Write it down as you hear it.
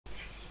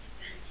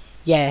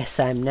Yes,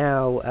 I'm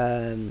now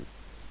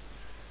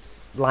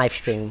live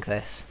streaming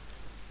this.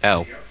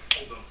 Oh.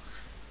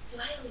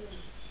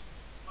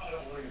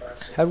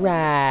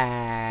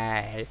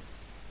 Hooray!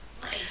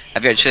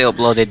 Have you actually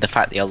uploaded the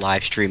fact that you're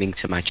live streaming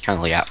to my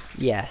channel yet?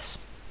 Yes.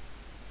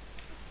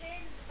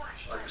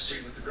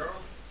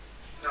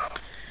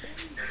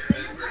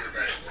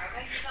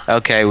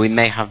 Okay, we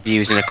may have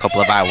views in a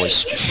couple of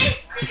hours.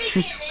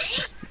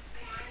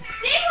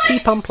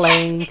 Keep on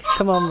playing.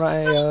 Come on,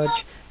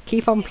 George.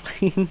 Keep on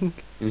playing.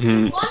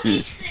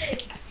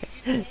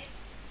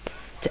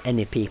 To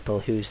any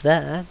people who's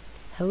there,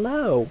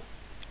 hello.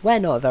 We're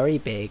not very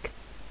big.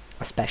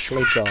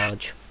 Especially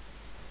George.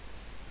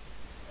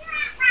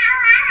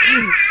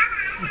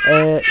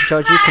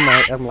 George, you can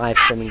write I'm live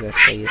streaming this,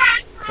 please.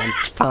 Because I'm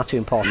far too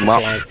important to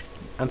write.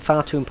 I'm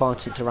far too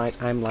important to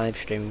write I'm live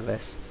streaming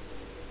this.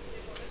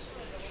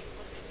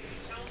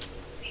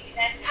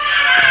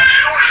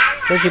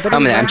 George, you better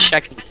I'm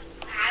checking.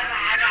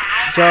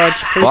 George,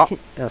 please. What?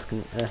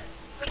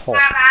 Talk.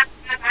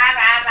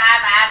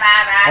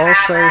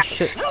 Also,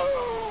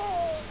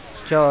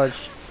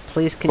 George,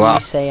 please can you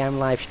say I'm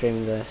live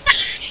streaming this?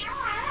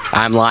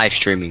 I'm live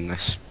streaming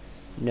this.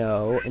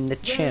 No, in the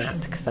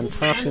chat, because I'm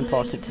far too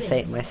important to say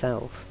it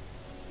myself.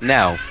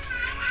 No.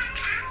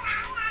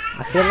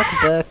 I feel like a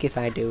Burke if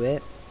I do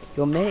it.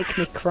 You'll make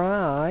me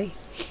cry.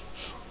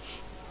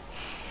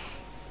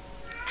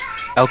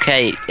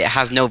 Okay, it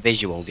has no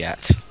visual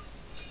yet.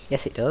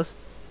 Yes, it does.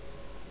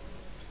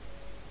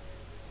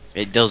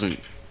 It doesn't.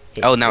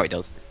 It's Oh, now it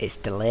does. It's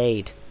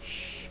delayed.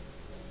 Shh.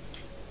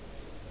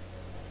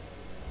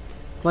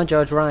 Come on,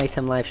 George, right,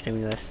 I'm live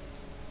streaming this.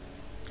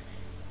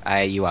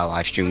 You are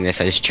live streaming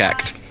this, I just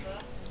checked.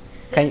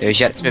 There's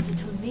yet to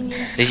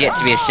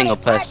be a single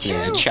person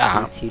in the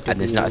chat, and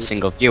there's not a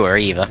single viewer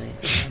either.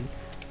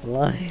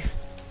 Live.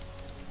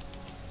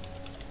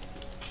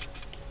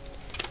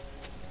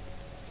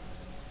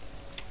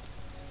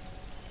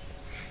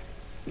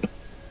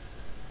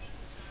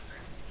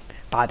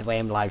 By the way,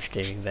 I'm live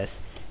streaming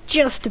this.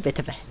 Just a bit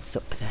of a heads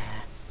up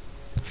there.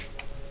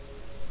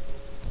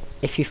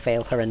 If you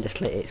fail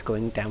horrendously, it's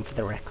going down for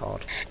the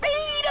record.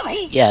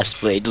 Yes,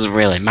 but it doesn't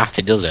really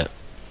matter, does it?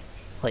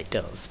 Well, it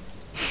does.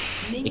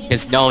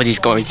 Because nobody's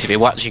going to be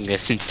watching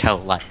this until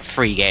like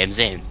 3 games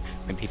in,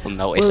 when people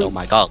notice, Well, oh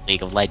my god,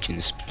 League of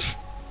Legends.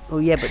 Oh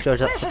yeah, but George,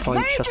 that's the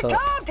point. Shut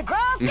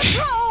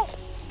up.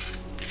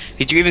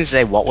 Did you even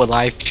say what we're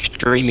live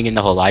streaming in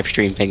the whole live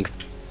stream thing?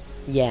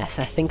 Yes,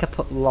 I think I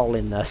put lol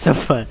in there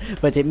somewhere,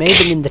 but it may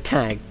have been in the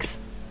tags.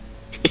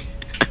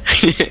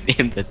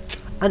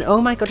 And oh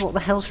my god, what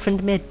the hell's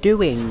Trendemir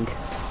doing?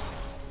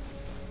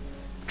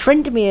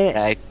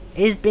 Trendemir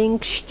is being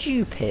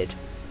stupid.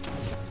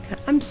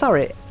 I'm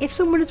sorry, if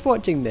someone is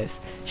watching this,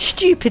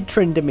 stupid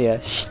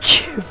Trendemir,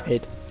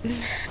 stupid.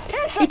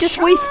 He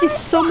just wasted his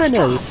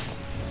summoners.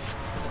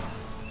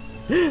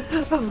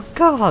 Oh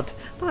god,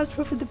 that's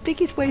probably the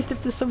biggest waste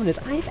of the summoners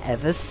I've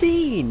ever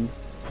seen.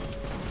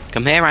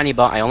 Come here,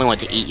 Annibot, I only want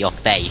to eat your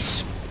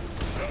face.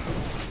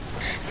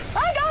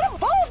 I got a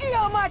bogey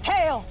on my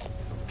tail.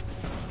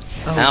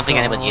 Oh, I don't think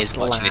god, anybody is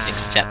watching this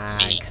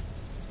except me.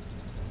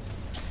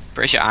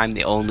 Pretty sure I'm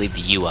the only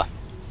viewer.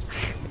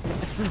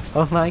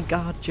 Oh my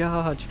god,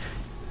 George.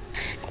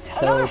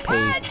 So OP.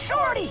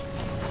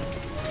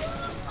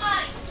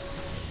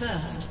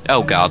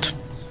 Oh god.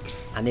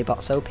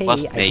 Annibot's OP,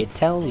 Plus I me. did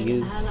tell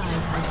you.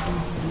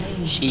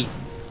 She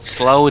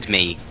slowed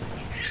me,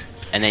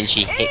 and then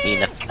she hit me in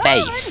the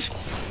face.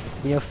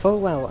 You know full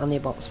well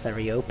Annibot's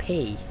very OP.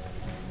 I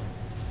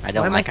Why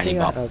don't am like I 3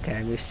 Annibot. Okay,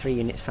 I moved 3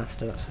 units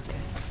faster, that's okay.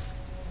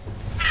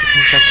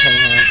 Everything's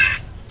okay now.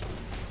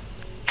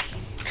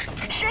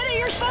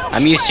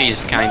 I'm used to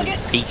just kind of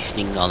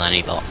feasting on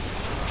Annibot.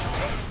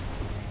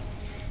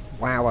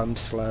 Wow, I'm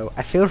slow.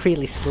 I feel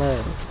really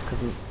slow. It's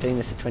because I'm doing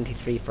this at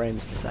 23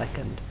 frames per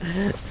second.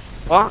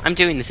 What? I'm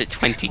doing this at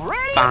 25.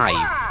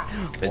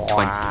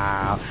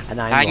 Wow.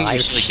 And I I'm can live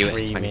usually do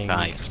it at streaming.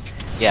 25.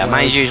 Yeah, Well,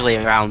 mine's usually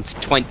around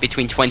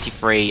between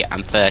 23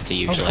 and 30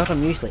 usually. Oh god,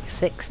 I'm usually at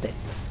 60.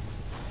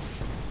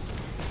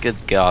 Good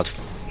god.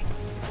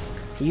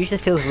 He usually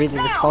feels really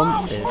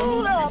responsive.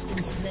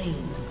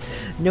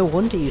 No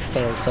wonder you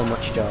failed so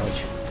much,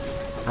 George.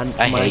 And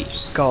I my hate-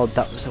 god,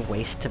 that was a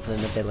waste of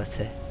an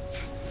ability.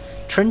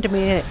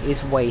 Trendemir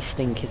is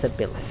wasting his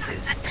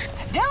abilities.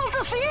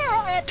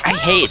 I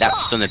hate that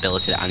stun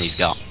ability that Annie's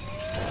got.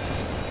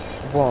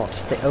 What,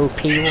 the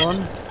OP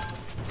one?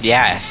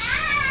 Yes.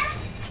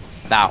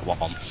 That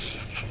one.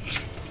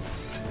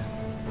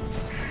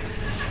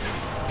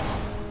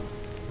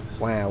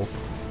 Wow.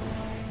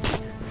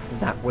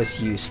 That was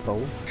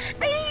useful.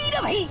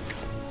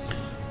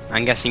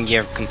 I'm guessing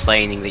you're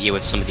complaining that you're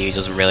with somebody who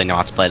doesn't really know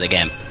how to play the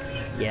game.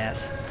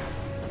 Yes.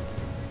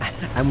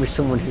 I'm with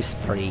someone who's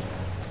 3.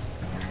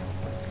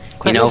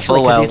 You know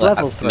full well he's that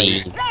level that's 3.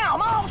 me.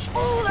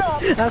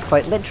 That's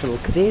quite literal,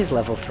 because he is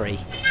level 3.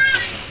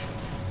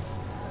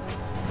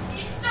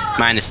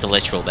 Minus the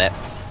literal bit.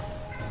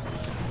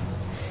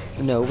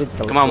 No, with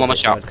the Come on, one more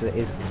literal shot.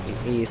 because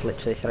he is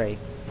literally 3.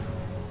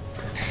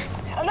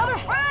 Another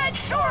fried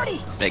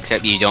shorty.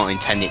 Except you don't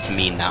intend it to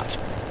mean that.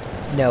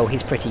 No,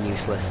 he's pretty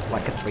useless,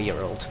 like a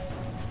 3-year-old.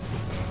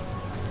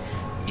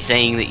 You're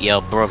saying that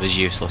your brother's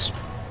useless.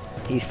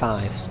 He's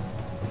 5.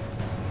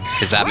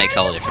 Because that makes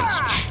all the difference.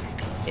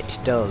 It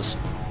does.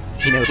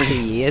 You know,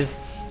 2 years.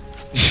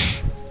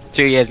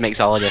 2 years makes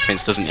all the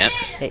difference, doesn't it?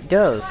 It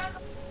does.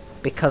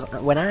 Because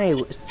when I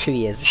was 2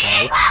 years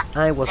ago,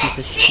 I wasn't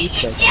as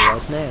stupid as I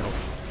was now.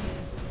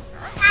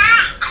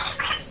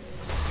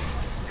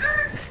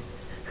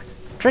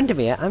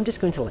 Trendemir, I'm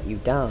just going to let you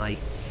die.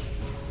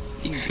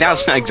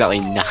 That's not exactly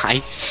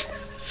nice.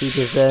 He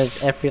deserves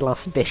every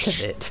last bit of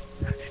it.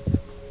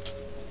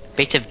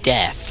 Bit of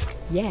death.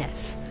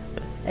 Yes.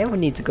 Everyone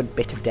needs a good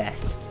bit of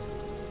death.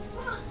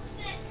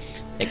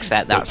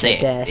 Except that's bitter it.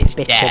 Death, It's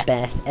bitter death.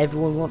 death.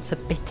 Everyone wants a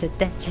bitter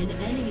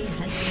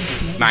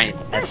death. Might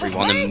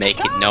everyone and make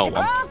it no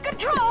one.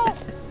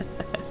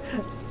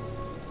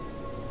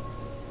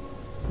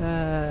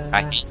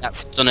 I hate that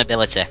stun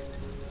ability.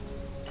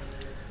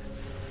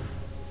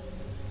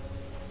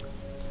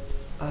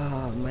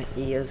 Oh, my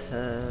ears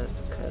hurt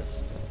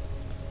because.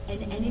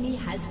 An enemy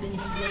has been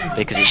slain.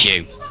 Because it's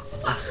you.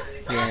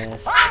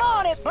 Yes. I'm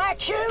on it, Black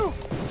Shoe.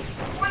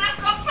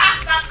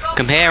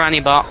 Come here,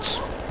 Annie-bot.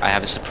 I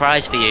have a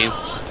surprise for you.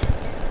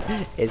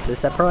 Is the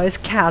surprise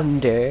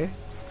candy?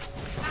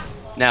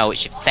 No,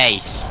 it's your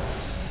face.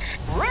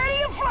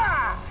 Ready to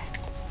fly.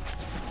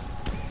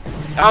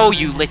 Oh,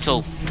 you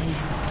little...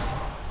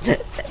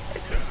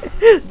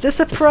 The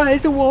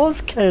surprise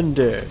was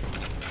candy.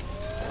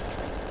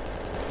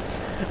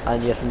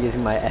 And yes, I'm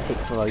using my epic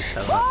voice for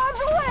that.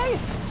 Bombs away.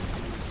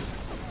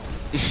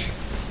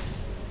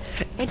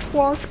 It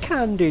was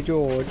candy,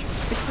 George.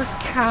 It was Just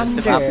candy.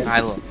 about I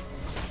look.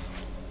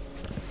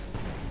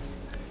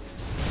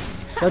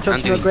 George,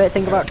 want to know a great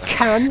thing about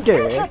candy?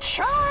 It's a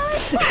Charlie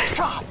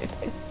Foxtrot.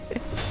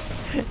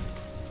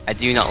 I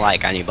do not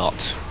like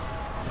Annie-bot.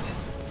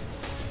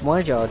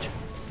 Why, George?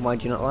 Why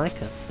do you not like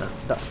her?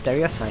 That's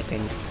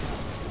stereotyping.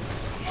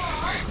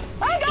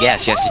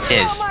 Yes, yes it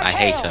is. I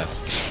hate her.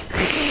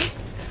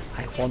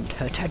 I want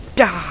her to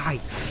die!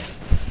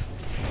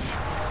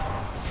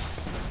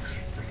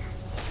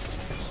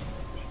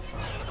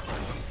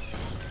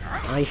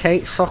 I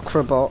hate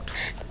Soccerbot.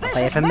 Have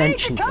I ever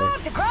mentioned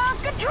this?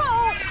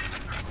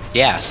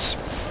 Yes.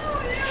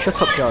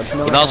 Shut up, George.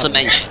 No, You've I also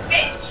haven't. mentioned...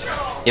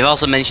 You've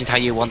also mentioned how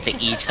you want to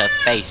eat her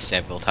face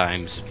several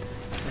times.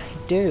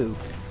 I do.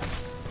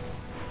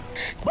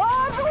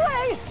 Bombs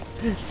away.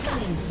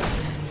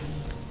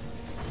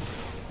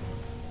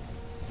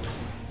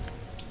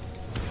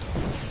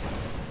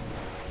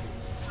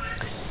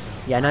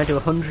 Yeah, and I do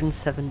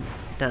 107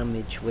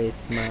 damage with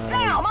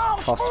my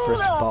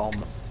phosphorus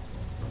bomb.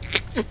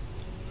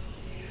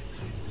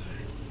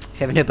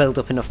 If you ever build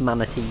up enough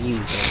mana to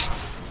use it.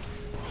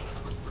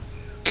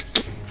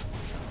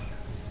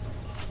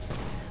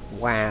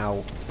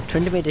 Wow.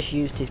 Trindamir just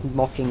used his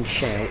mocking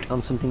shout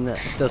on something that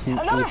doesn't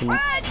even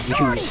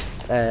use,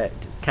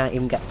 can't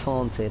even get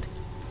taunted.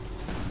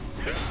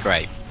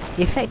 Great.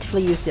 He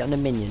effectively used it on a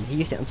minion. He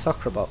used it on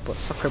Soccerbot, but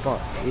Soccerbot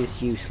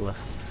is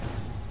useless.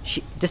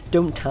 Just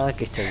don't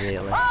target her,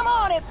 really. I'm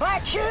on it,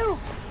 Black Shoe.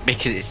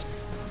 Because it's...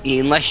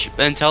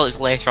 Until it's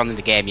later on in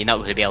the game, you're not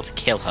going to be able to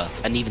kill her.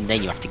 And even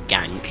then you have to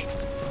gank.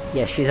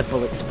 Yeah, she's a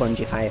bullet sponge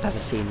if I have ever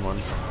seen one.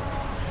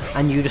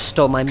 And you just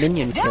stole my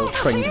minion kill,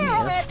 Delta Sierra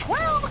Trindamir. at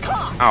 12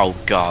 o'clock. Oh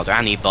god,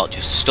 Annie-bot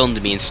just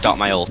stunned me and stopped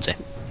my ulti.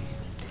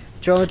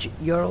 George,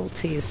 your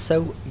ulti is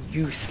so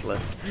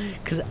useless.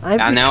 Because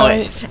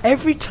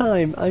every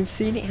time I've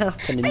seen it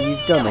happen and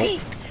you've done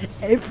it,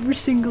 every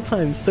single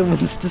time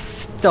someone's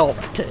just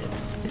stopped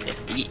it.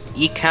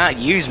 You can't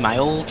use my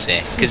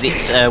ulti, because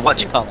it's,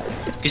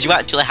 because you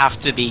actually have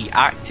to be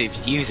active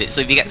to use it,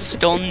 so if you get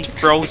stunned,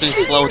 frozen,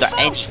 slowed or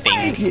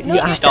anything, You it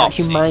have to stops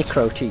actually it.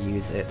 micro to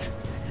use it.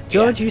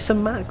 George, use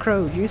some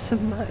macro,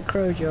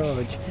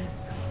 George.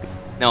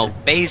 No,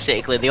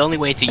 basically, the only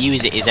way to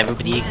use it is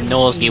everybody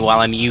ignores me while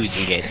I'm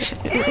using it.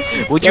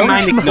 Would you Don't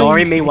mind mind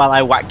ignoring me while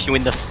I whack you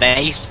in the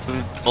face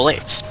with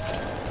bullets?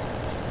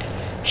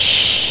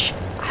 Shh!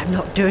 I'm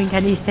not doing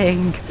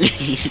anything.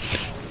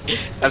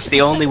 That's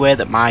the only way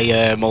that my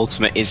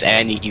ultimate is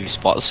any use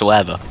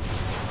whatsoever.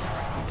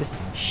 Just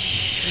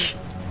shh.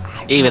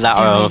 Either that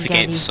or doing up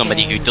against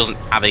somebody who anything. doesn't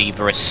have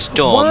either a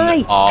stun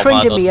Why, or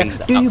one of those things Trindamir?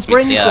 that Do you knocks me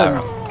bring to the them?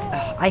 air.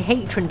 Ugh, I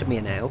hate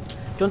Trindamir now. Do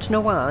you want to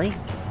know why?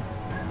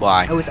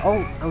 Why? I was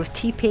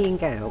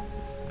TPing out.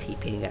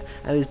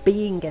 I was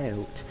being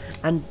out,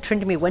 and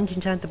Trindamir went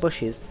inside the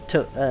bushes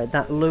to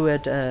that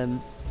lured.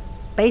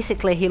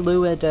 Basically, he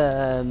lured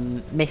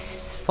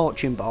Miss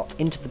Fortune Bot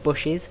into the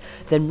bushes,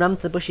 then ran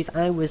to the bushes.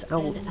 I was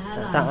out.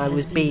 That I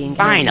was being.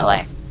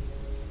 Finally.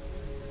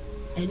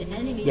 An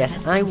enemy Yes,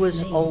 has I been was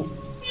slain. all.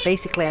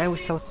 Basically, I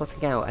was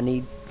teleporting out, and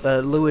he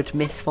lured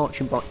Miss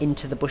Fortune Bot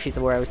into the bushes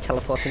where I was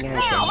teleporting out.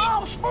 Now In.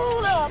 I'll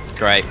spool up.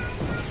 Great.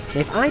 And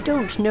if I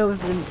don't know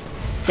the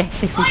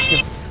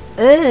definition of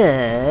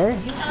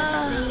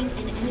Slain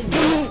an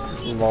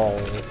enemy. lol.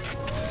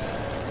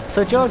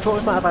 So George, what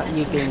was that about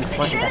you being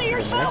slightly Consider better than me?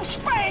 yourself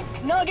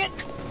spanked, Nugget.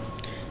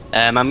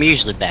 I'm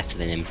usually better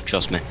than him,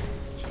 trust me.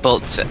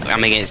 But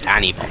I'm against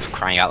Annie Bot, for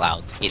crying out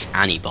loud. It's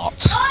Annie Bot.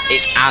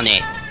 It's Annie.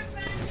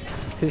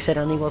 Who said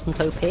Annie wasn't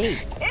OP?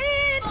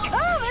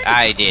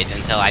 I did,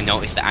 until I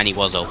noticed that Annie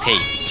was OP.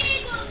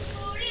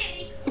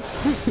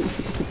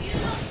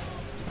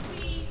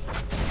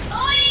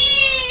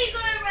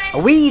 A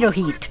weed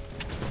heat!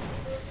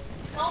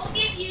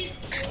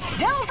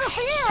 Delta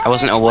Sierra. I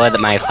wasn't aware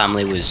that my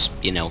family was,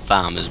 you know,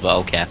 farmers, but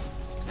okay.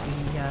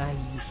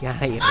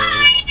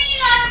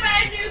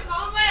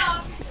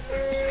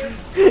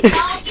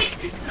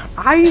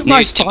 I'm It's a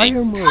news to me.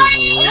 farmer!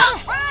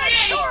 Fine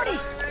shorty.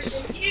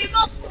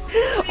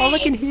 All I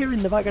can hear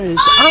in the background is,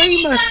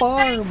 I'm a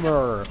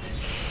farmer!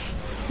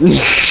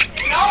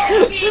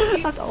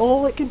 That's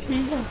all I can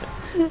hear.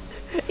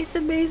 It's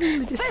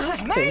amazingly This is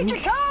distracting. Major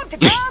Tom to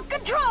ground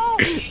control.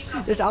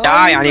 Just,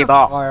 Die, I'm Annie a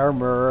Bot.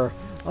 farmer.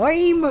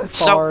 I'm a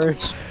So, farmer.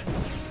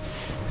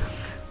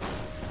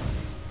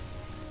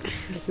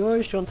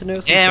 George, do you want to know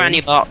something? yeah,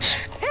 Annie Bot.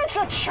 It's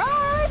a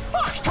Charlie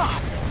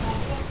Foxtrot.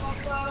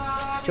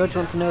 George, do you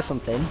want to know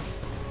something?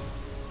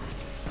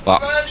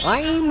 What?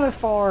 I'm a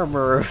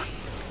farmer.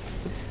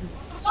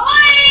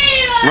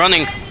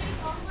 Running.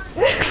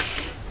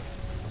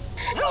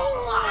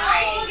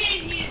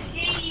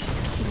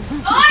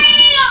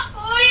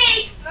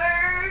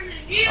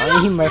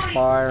 I'm a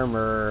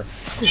farmer.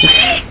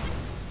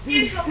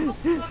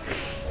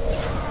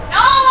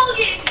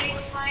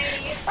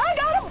 I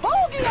got a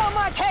bogey on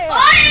my tail.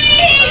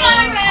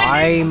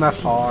 I'm a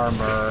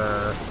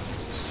farmer.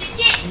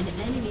 An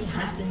enemy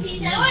has been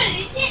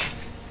slain.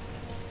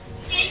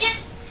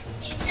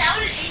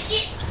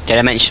 Did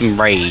I mention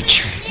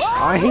rage?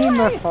 I'm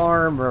a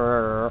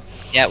farmer.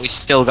 Yeah, we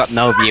still got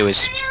no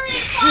viewers.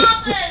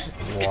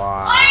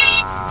 Wow.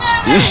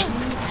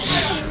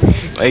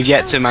 We've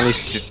yet to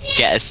manage to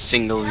get a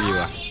single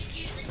viewer.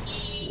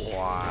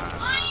 Wow.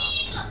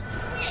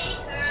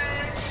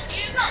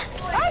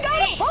 I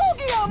got a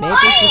bogey on my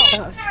Maybe tail. if we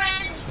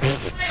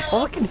start...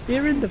 All I can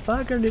hear in the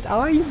background is,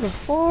 I'm a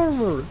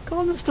farmer,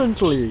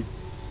 constantly.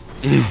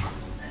 And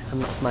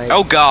that's my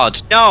Oh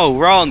god, no,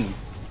 run!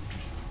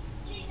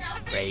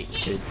 rape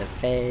to the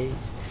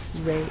face,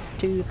 rape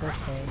to the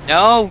face.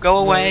 No, go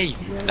away!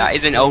 That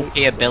is an OP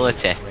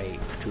ability. Rape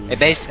to It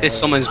basically the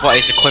summons what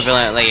is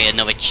equivalently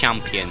another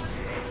champion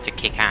to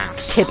kick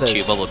ass. Tibbers.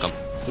 Chew bubblegum.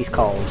 face. He's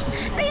called.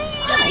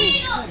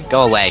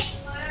 Go away.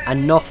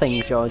 And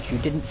nothing, George, you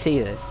didn't see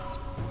this.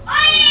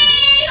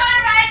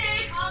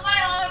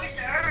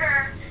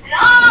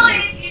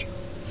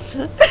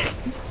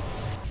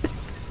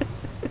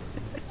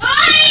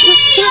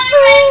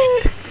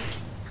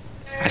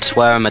 I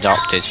swear I'm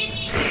adopted.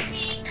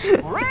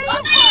 Ready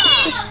to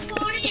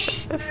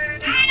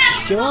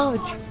fly.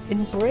 George,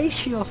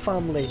 embrace your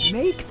family,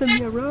 make them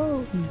your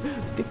own,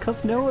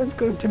 because no one's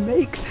going to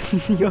make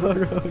them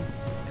your own.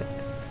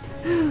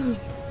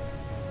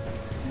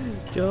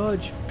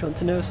 George, do you want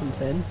to know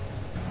something?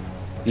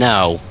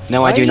 No.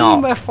 No, I do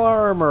I'm a not.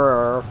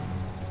 farmer.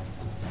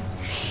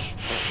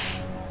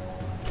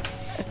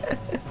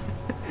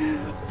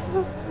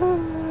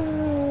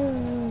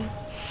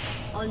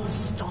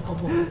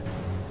 Unstoppable.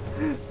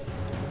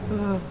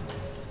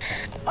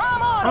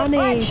 I'm on it,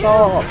 Annie Black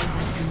Bob.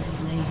 Has been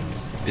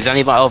slain. Is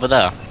anybody over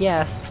there?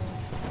 Yes.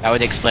 That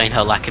would explain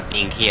her lack of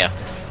being here.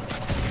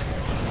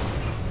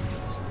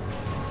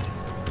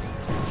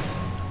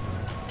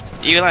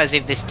 You realise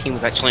if this team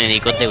was actually any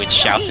good, they would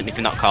shout at me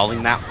for not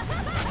calling that.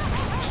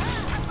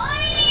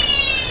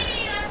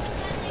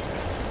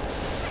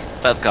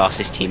 But of course,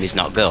 this team is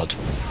not good.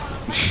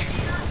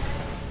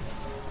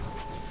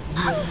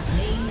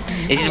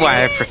 This is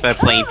why I prefer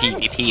playing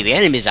PvP. The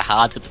enemies are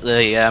hard, but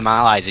the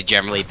allies are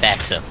generally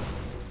better.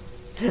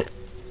 And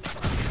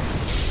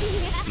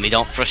they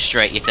don't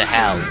frustrate you to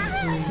hell.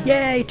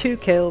 Yay, 2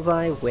 kills,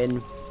 I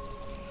win.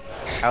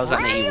 How does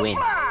that make you win?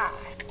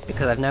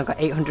 Because I've now got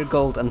 800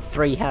 gold and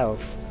 3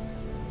 health.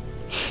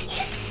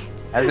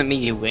 That doesn't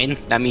mean you win.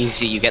 That means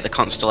that you get the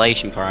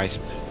constellation prize.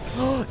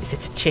 Is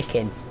it a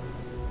chicken?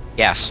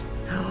 Yes.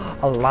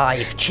 A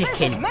live This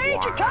is chicken.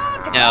 Major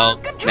Tom to No.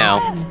 ground control. No.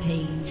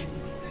 Rampage.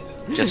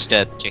 Just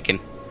a chicken.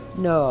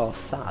 No,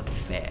 sad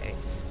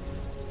face.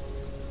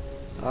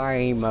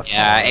 I'm a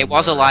Yeah, it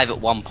was farmer. alive at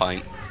one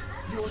point.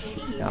 Your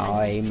team has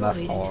I'm a destroyed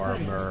a turret.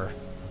 farmer.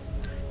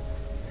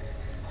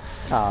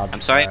 Sad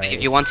I'm sorry, but face.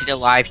 if you wanted a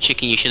live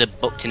chicken, you should have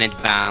booked in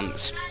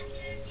advance.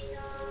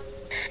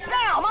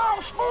 Now I'm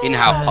all smooth. You know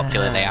how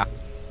popular they are.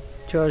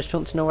 George, do you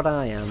want to know what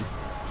I am?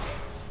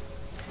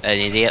 An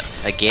idiot,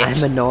 a git.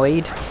 I'm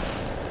annoyed.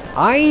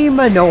 I'm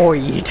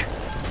annoyed.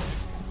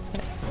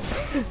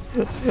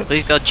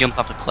 Please go jump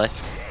off a cliff.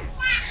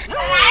 But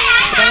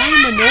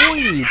I'm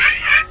annoyed.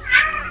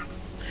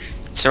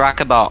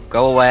 Sarakabot,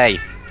 go away.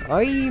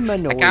 I'm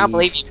annoyed. I can't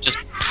believe you just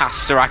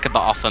passed Sarakabot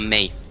off on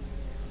me.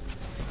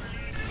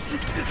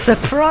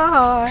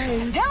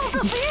 Surprise!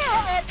 Delta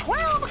Sierra at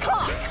 12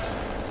 o'clock.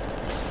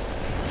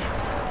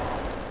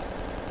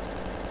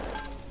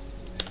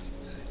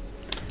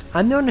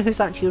 I'm the one who's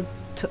actually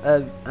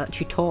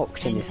actually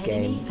talked in this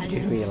game. An enemy has Do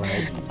you been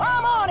realise? slain.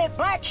 I'm on it,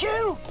 Black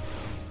Shoe.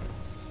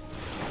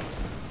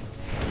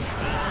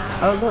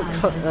 Oh look,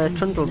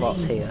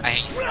 Trundlebot's here. I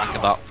hate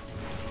Slackabot.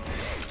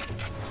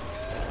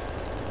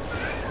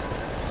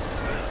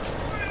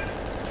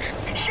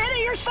 Consider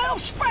yourself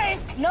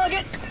spanked,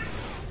 Nugget.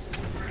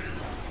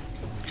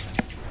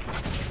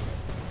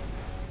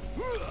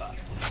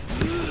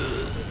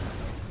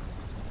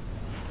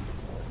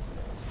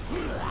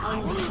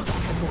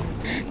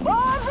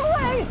 Bombs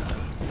away.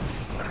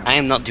 I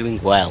am not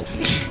doing well.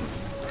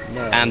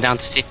 No. I'm down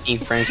to 15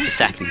 frames per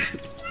second.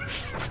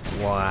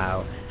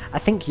 Wow. I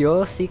think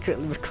you're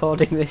secretly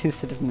recording this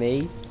instead of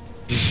me.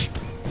 It's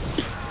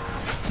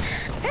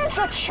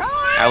a charge.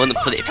 I wouldn't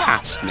put it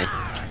past me.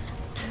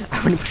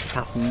 I wouldn't put it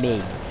past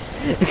me.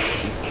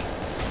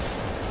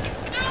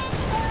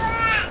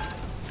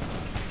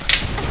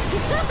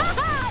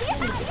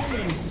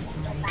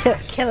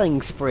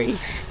 Killing spree.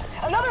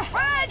 Another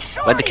fine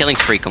sword. Where'd the killing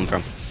spree come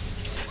from?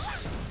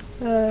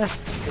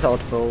 It's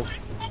audible.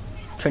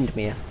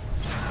 Trindamere.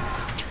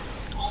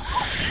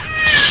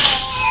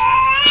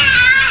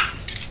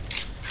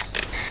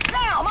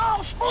 Now I'm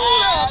all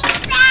spooled up.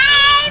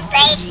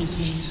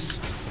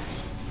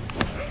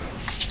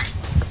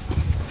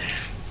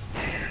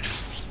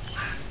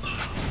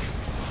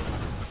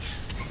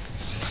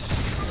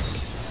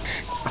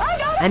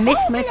 I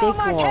missed my big on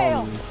my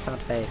tail. one. Sad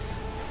face.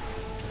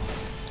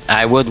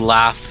 I would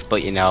laugh,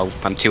 but you know,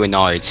 I'm too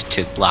annoyed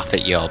to laugh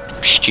at your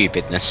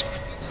stupidness.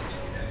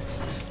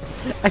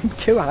 I'm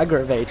too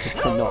aggravated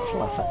to not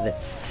laugh at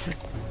this.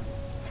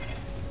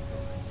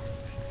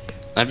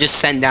 I've just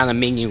sent down a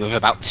minion with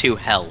about 2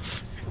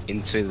 health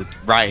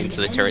right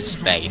into the turret's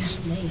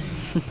face.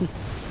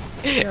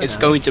 It's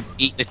going to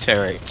beat the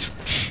turret.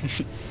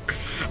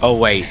 Oh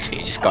wait,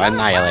 it just got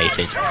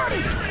annihilated.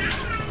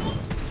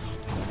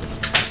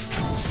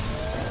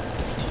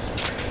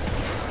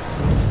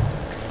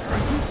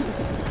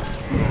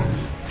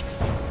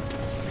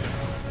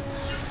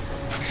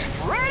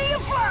 Ready to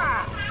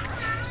fly.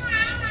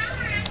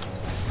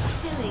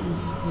 Killing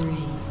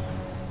spree.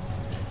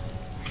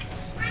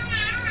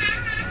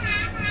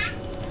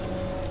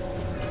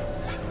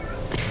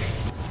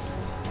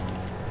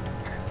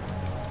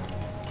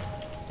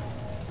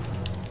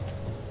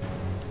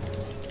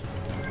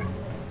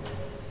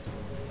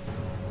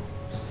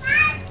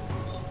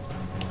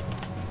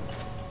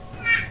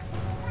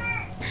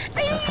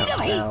 Can't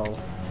spell.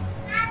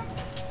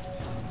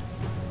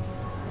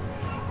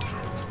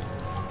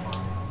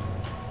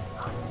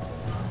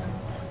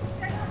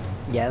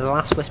 Yeah, the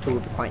last whisper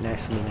would be quite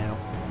nice for me now.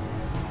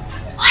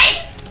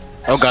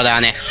 Oh god,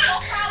 Annie.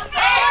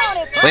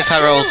 With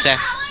her ulti.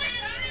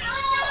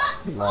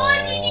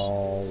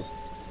 Lol.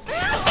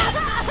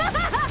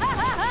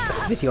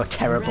 With your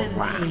terrible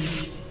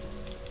laugh.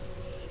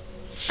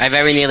 I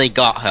very nearly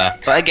got her,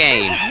 but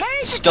again,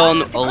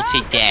 stun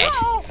ulti dead.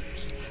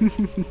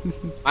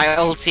 My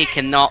ulti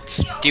cannot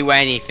do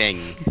anything.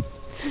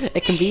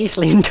 It can be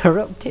easily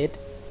interrupted.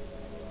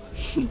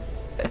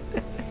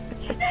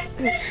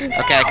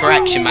 Okay,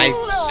 correction, my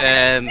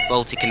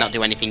ulti cannot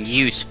do anything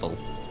useful.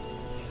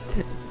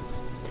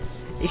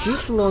 It's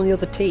useful on the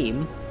other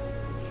team.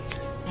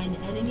 An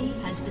enemy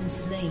has been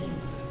slain.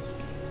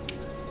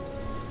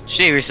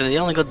 Seriously, the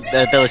only good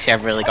ability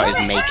I've really got is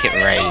make it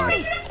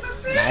rain.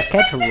 Make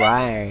it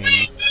rain.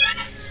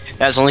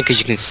 That's only because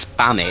you can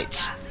spam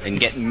it and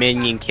get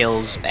minion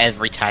kills.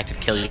 Every type of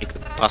kill you could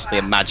possibly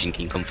imagine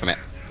can come from it.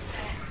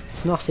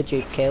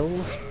 Sausage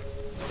kills.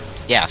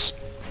 Yes.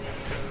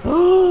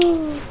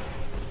 Well,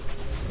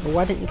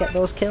 why didn't you get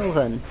those kills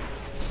then?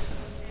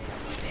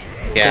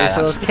 Yeah,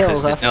 Those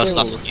kills because there's are no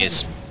skills.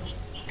 sausages.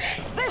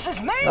 This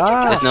is major.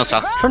 Ah, There's no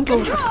sausage.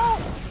 Trundle.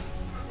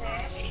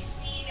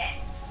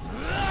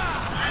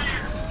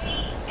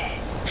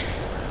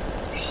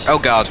 Oh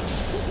god.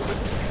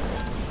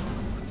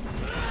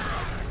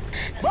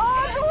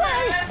 Bombs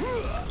away.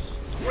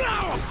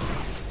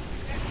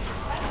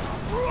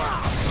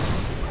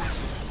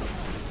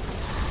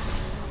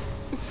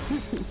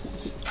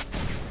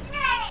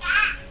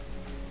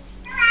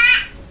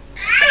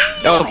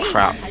 Oh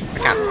crap. I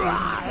can't.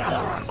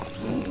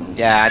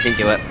 Yeah, I didn't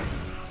do it.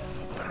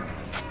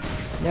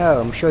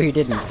 No, I'm sure you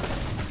didn't.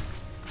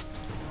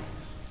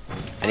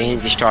 I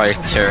didn't destroy a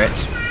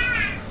turret.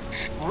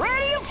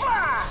 Ready to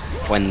fly.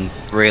 When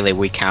really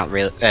we can't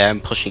really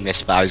pushing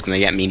this far is gonna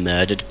get me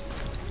murdered.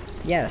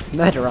 Yes,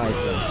 murderize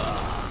them.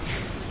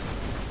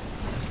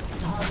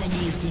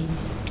 Dominating.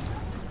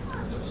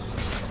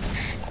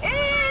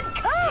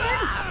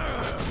 Incoming.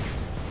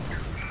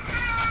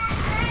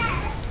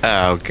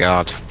 Oh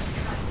god.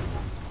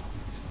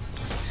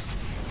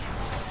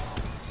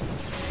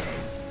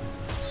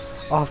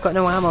 Oh, I've got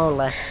no ammo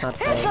left, sad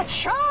It's a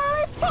face.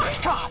 Charlie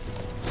Foxtrot.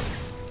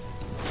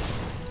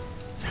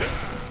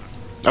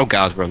 Oh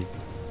god, run.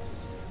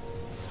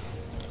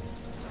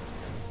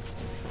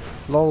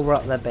 Lol, we're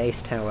at their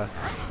base tower.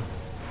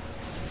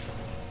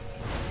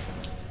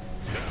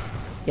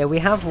 Yeah, we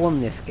have won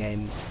this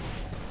game.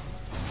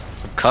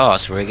 Of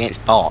course, we're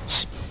against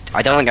bots.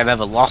 I don't think I've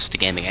ever lost a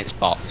game against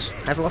bots.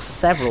 I've lost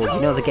several.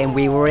 You know the game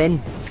we were in?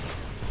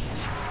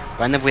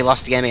 When have we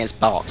lost a game against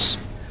bots?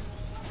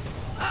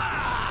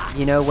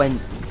 You know when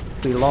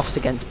We lost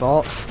against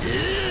bots.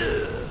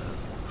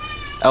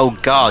 Oh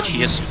god, she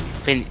just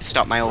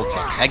stopped my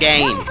ulti.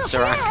 Again,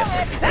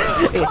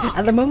 Soraka.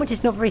 At the moment,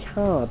 it's not very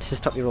hard to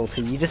stop your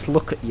ulti. You just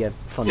look at you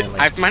funnily.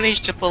 I've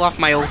managed to pull off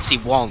my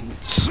ulti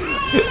once.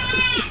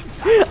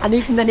 And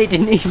even then, it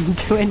didn't even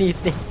do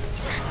anything.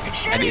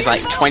 And it's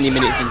like 20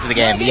 minutes into the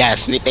game,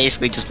 yes, and it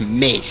basically just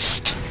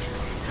missed.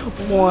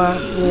 Wah,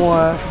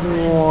 wah,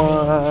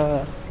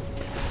 wah.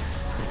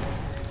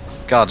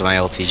 God, my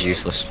ulti's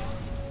useless.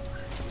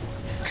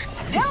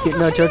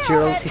 No, Judge,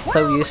 your ulti's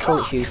so useful,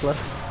 it's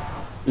useless.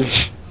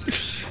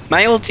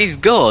 My ulti's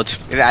good.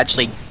 It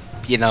actually,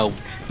 you know,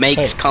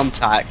 makes Hits.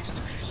 contact,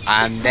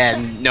 and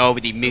then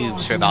nobody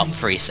moves for about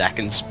 3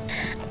 seconds.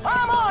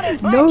 I'm on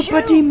it,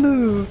 Nobody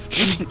move!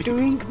 I'm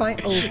doing my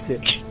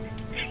ulti.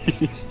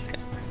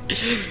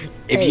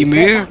 If Hey, you get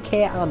move, back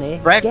here, Annie.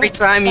 for every Get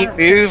time you back.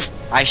 move,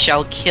 I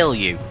shall kill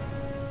you.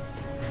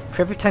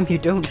 For every time you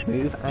don't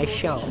move, I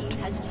shan't.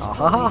 Has Ah, destroyed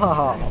ha, ha,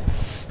 ha, ha.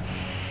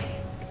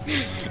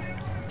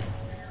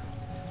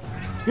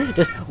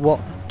 Just what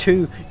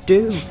to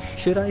do?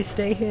 Should I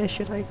stay here?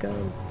 Should I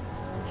go?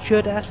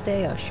 Should I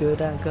stay or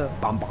should I go?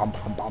 Bum bum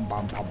bum bum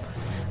bum bum.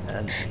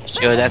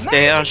 Should I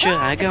stay or should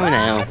I go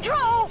now?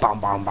 Bum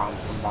bum bum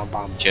bum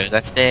bum Should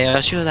I stay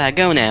or should I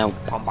go now?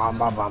 bum bum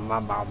bum bum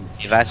bum bum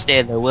If I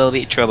stay, there will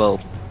be trouble.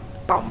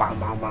 bum bum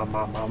bum bum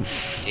bum bum.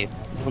 If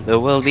there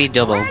will be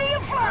double.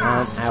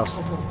 House.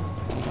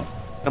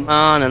 Come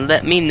on and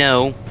let me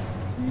know.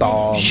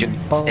 Bum, Should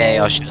I bum, stay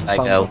or should I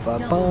bum, go? bum,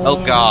 bum.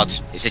 Oh god,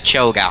 it's a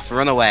Cho'Gath,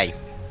 run away.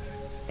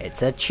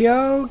 It's a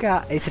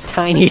Cho'Gath. It's a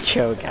tiny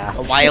Cho'Gath.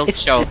 A wild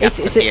it's, Cho'Gath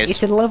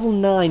it's a level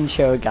 9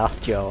 Cho'Gath,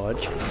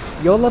 George.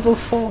 You're level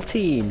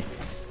 14.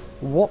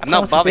 What I'm not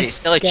part of bothered, this it's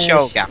still a scares-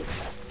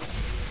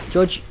 Cho'Gath.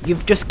 George,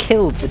 you've just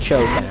killed the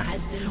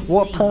Cho'Gath.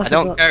 What part I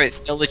don't of care, it's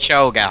still the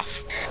Cho'Gath.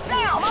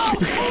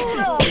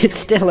 It's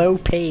still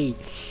OP.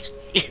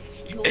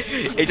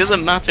 It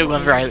doesn't matter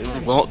whether I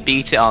won't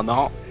beat it or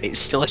not, it's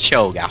still a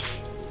Cho'Gath.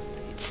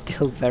 It's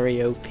still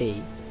very OP.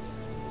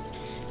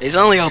 It's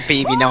only OP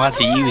if you know how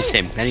to use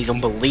him, then he's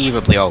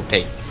unbelievably OP.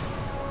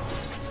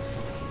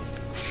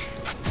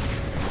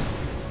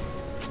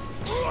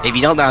 If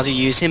you don't know how to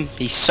use him,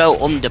 he's so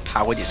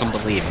underpowered it's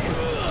unbelievable.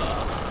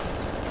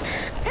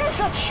 It's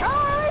a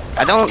charge.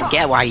 I don't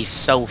get why he's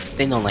so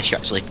thin unless you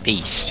actually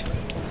feast.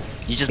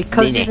 You just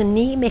Because mini. he's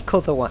anemic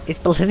otherwise. He's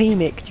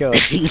bulimic,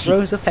 George. He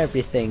throws up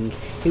everything.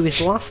 He was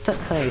last at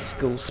high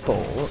school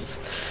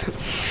sports.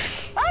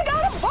 I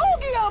got a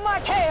bogey on my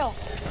tail.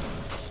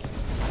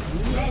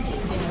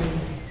 legendary.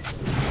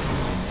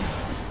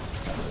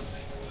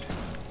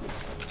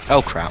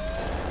 Oh crap.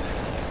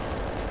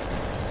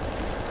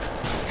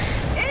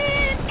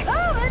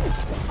 Incoming.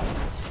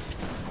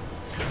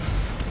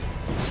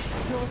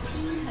 Your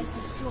team has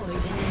destroyed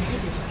an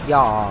inhibitor.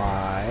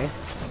 Yai.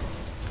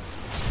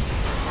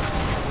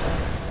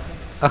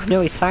 Oh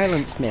no, he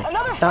silenced me.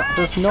 Another That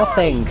does fine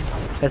nothing.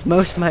 As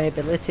most of my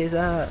abilities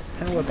are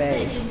power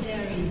based.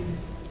 Legendary.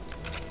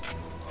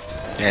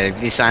 Yeah, if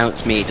he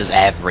silences me, it does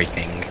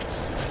everything.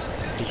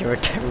 Because you're a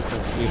terrible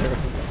hero.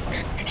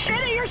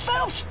 Consider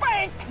yourself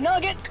spanked,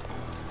 Nugget.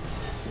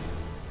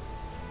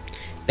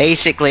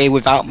 Basically,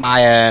 without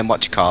my,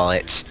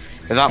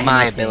 without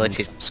my Anything.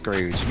 abilities, I'm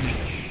screwed.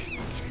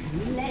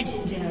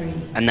 Legendary.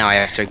 And now I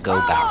have to go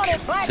Come on, back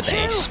it bites to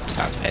base, you.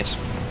 start base.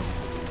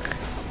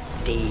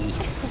 D.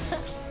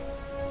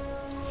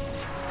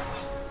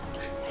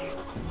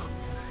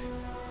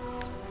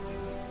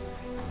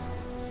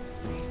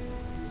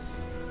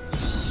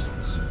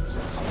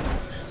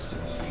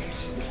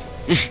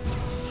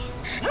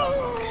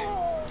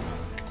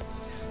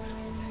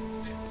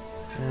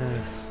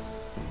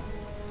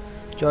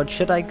 George,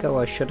 should I go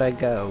or should I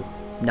go?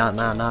 Nah,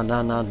 nah, nah,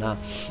 nah, nah, nah.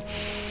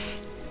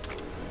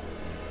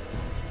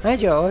 Hi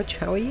George,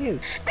 how are you?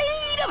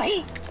 Speed of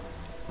heat.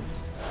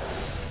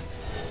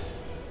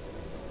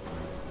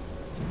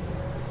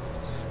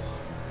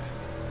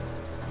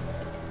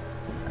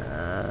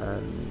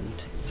 And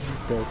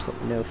you built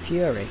up no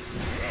fury.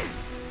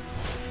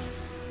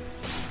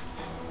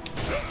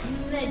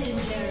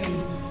 Legendary.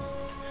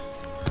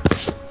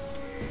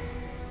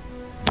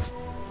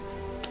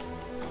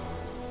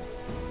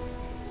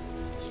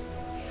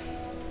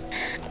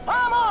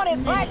 I'm on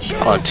it, Black Shoe.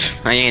 God,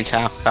 I ain't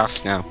half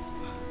fast now.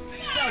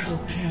 Double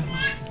kill.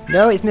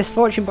 No, it's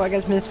Misfortune Bot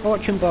against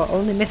Misfortune Bot.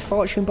 Only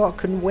Misfortune Bot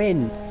can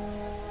win.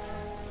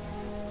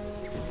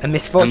 And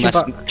Misfortune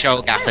Unless Bot...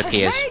 Cho'Gath This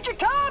appears. is Major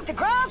Tom to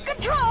ground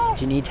control.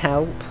 Do you need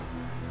help?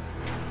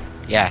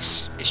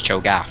 Yes, it's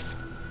Cho'Gath.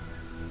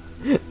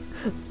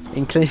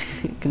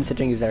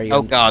 Considering he's very Oh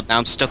young. god, now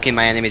I'm stuck in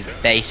my enemy's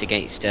base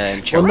against Well,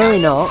 Cho'Gath. no, you're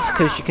not,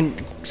 because you can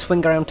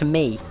swing around to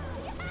me.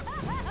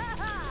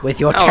 With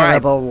your All right.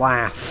 terrible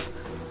laugh.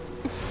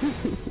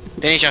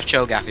 Finish off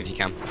Cho'Gath if you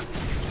can.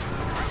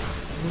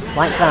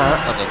 Like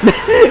that.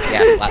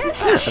 Yeah, like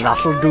that.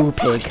 That'll do,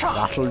 pig.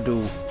 That'll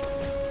do.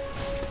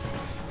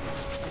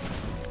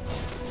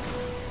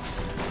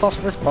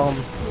 Phosphorus bomb.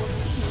 Your team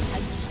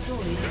has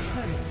destroyed a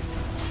turret.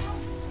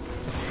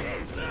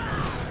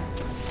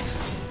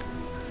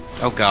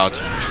 Oh god,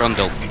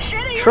 Trundle.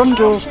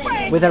 Trundle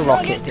with a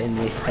rocket in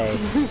his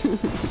face.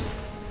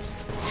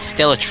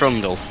 Still a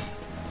Trundle.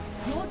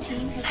 Your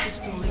team has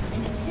destroyed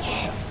an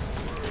inhibitor.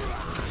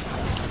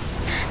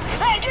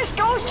 That just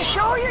goes to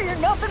show you're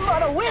nothing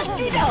but a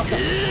whiskey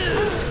Nelson.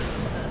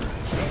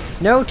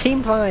 No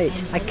team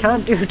fight! I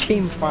can't do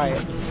team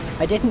fights.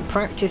 I didn't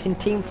practice in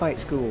team fight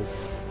school.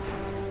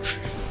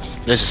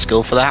 There's a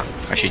school for that.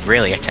 I should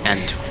really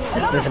attend.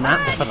 There's an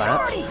app for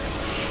that.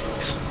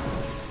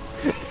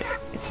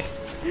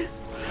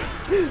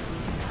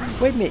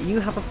 Wait a minute, you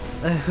have a...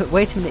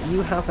 wait a minute,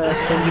 you have a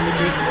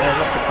thingy-majig...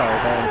 what's it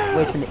called?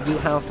 Wait a minute, you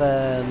have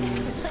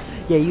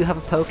yeah, you have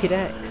a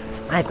Pokédex.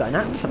 I've got an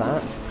app for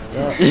that.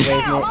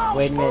 Yeah,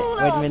 wait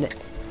a minute.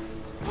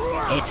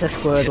 It's a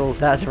Squirtle,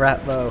 that's a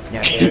Ratbo.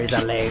 Now here is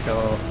a laser.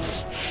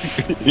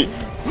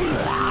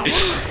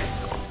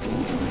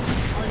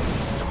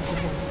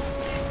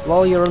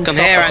 Lol, you're unstoppable. Come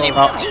here,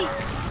 Anibot.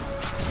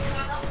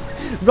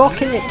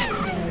 Rocket!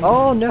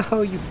 Oh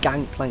no, you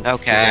gangplank.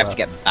 Okay, I have to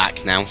get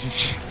back now.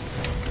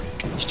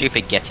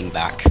 Stupid getting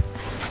back.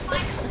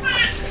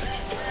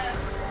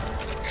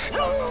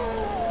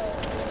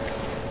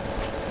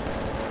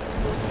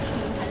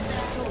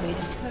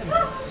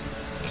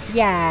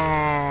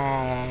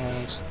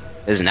 Yes.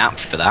 There's an app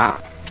for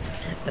that.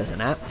 There's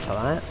an app for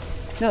that.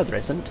 No, there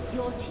isn't.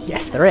 Your team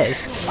Yes, there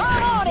is.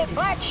 On it,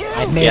 Black Shoe.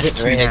 I've made Yes, it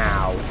there is.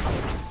 now.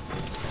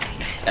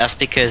 That's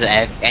because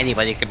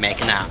anybody could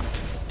make an app.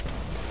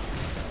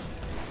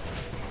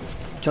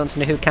 Do you want to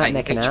know who can't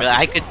make an app?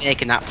 I could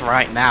make an app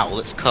right now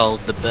that's called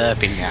the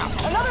burping app.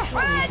 Another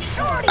fried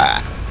shorty.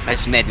 I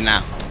just made an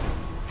app.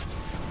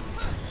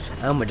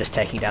 And we're just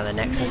taking down the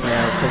Nexus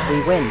now because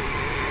we win.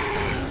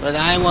 But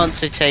I want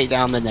to take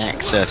down the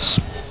Nexus.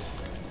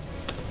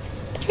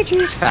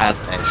 Who's had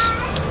this?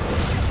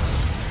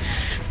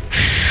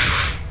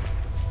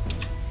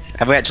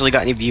 Have we actually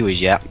got any viewers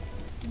yet?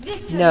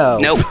 No.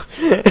 Nope.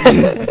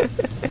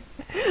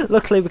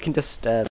 Luckily we can just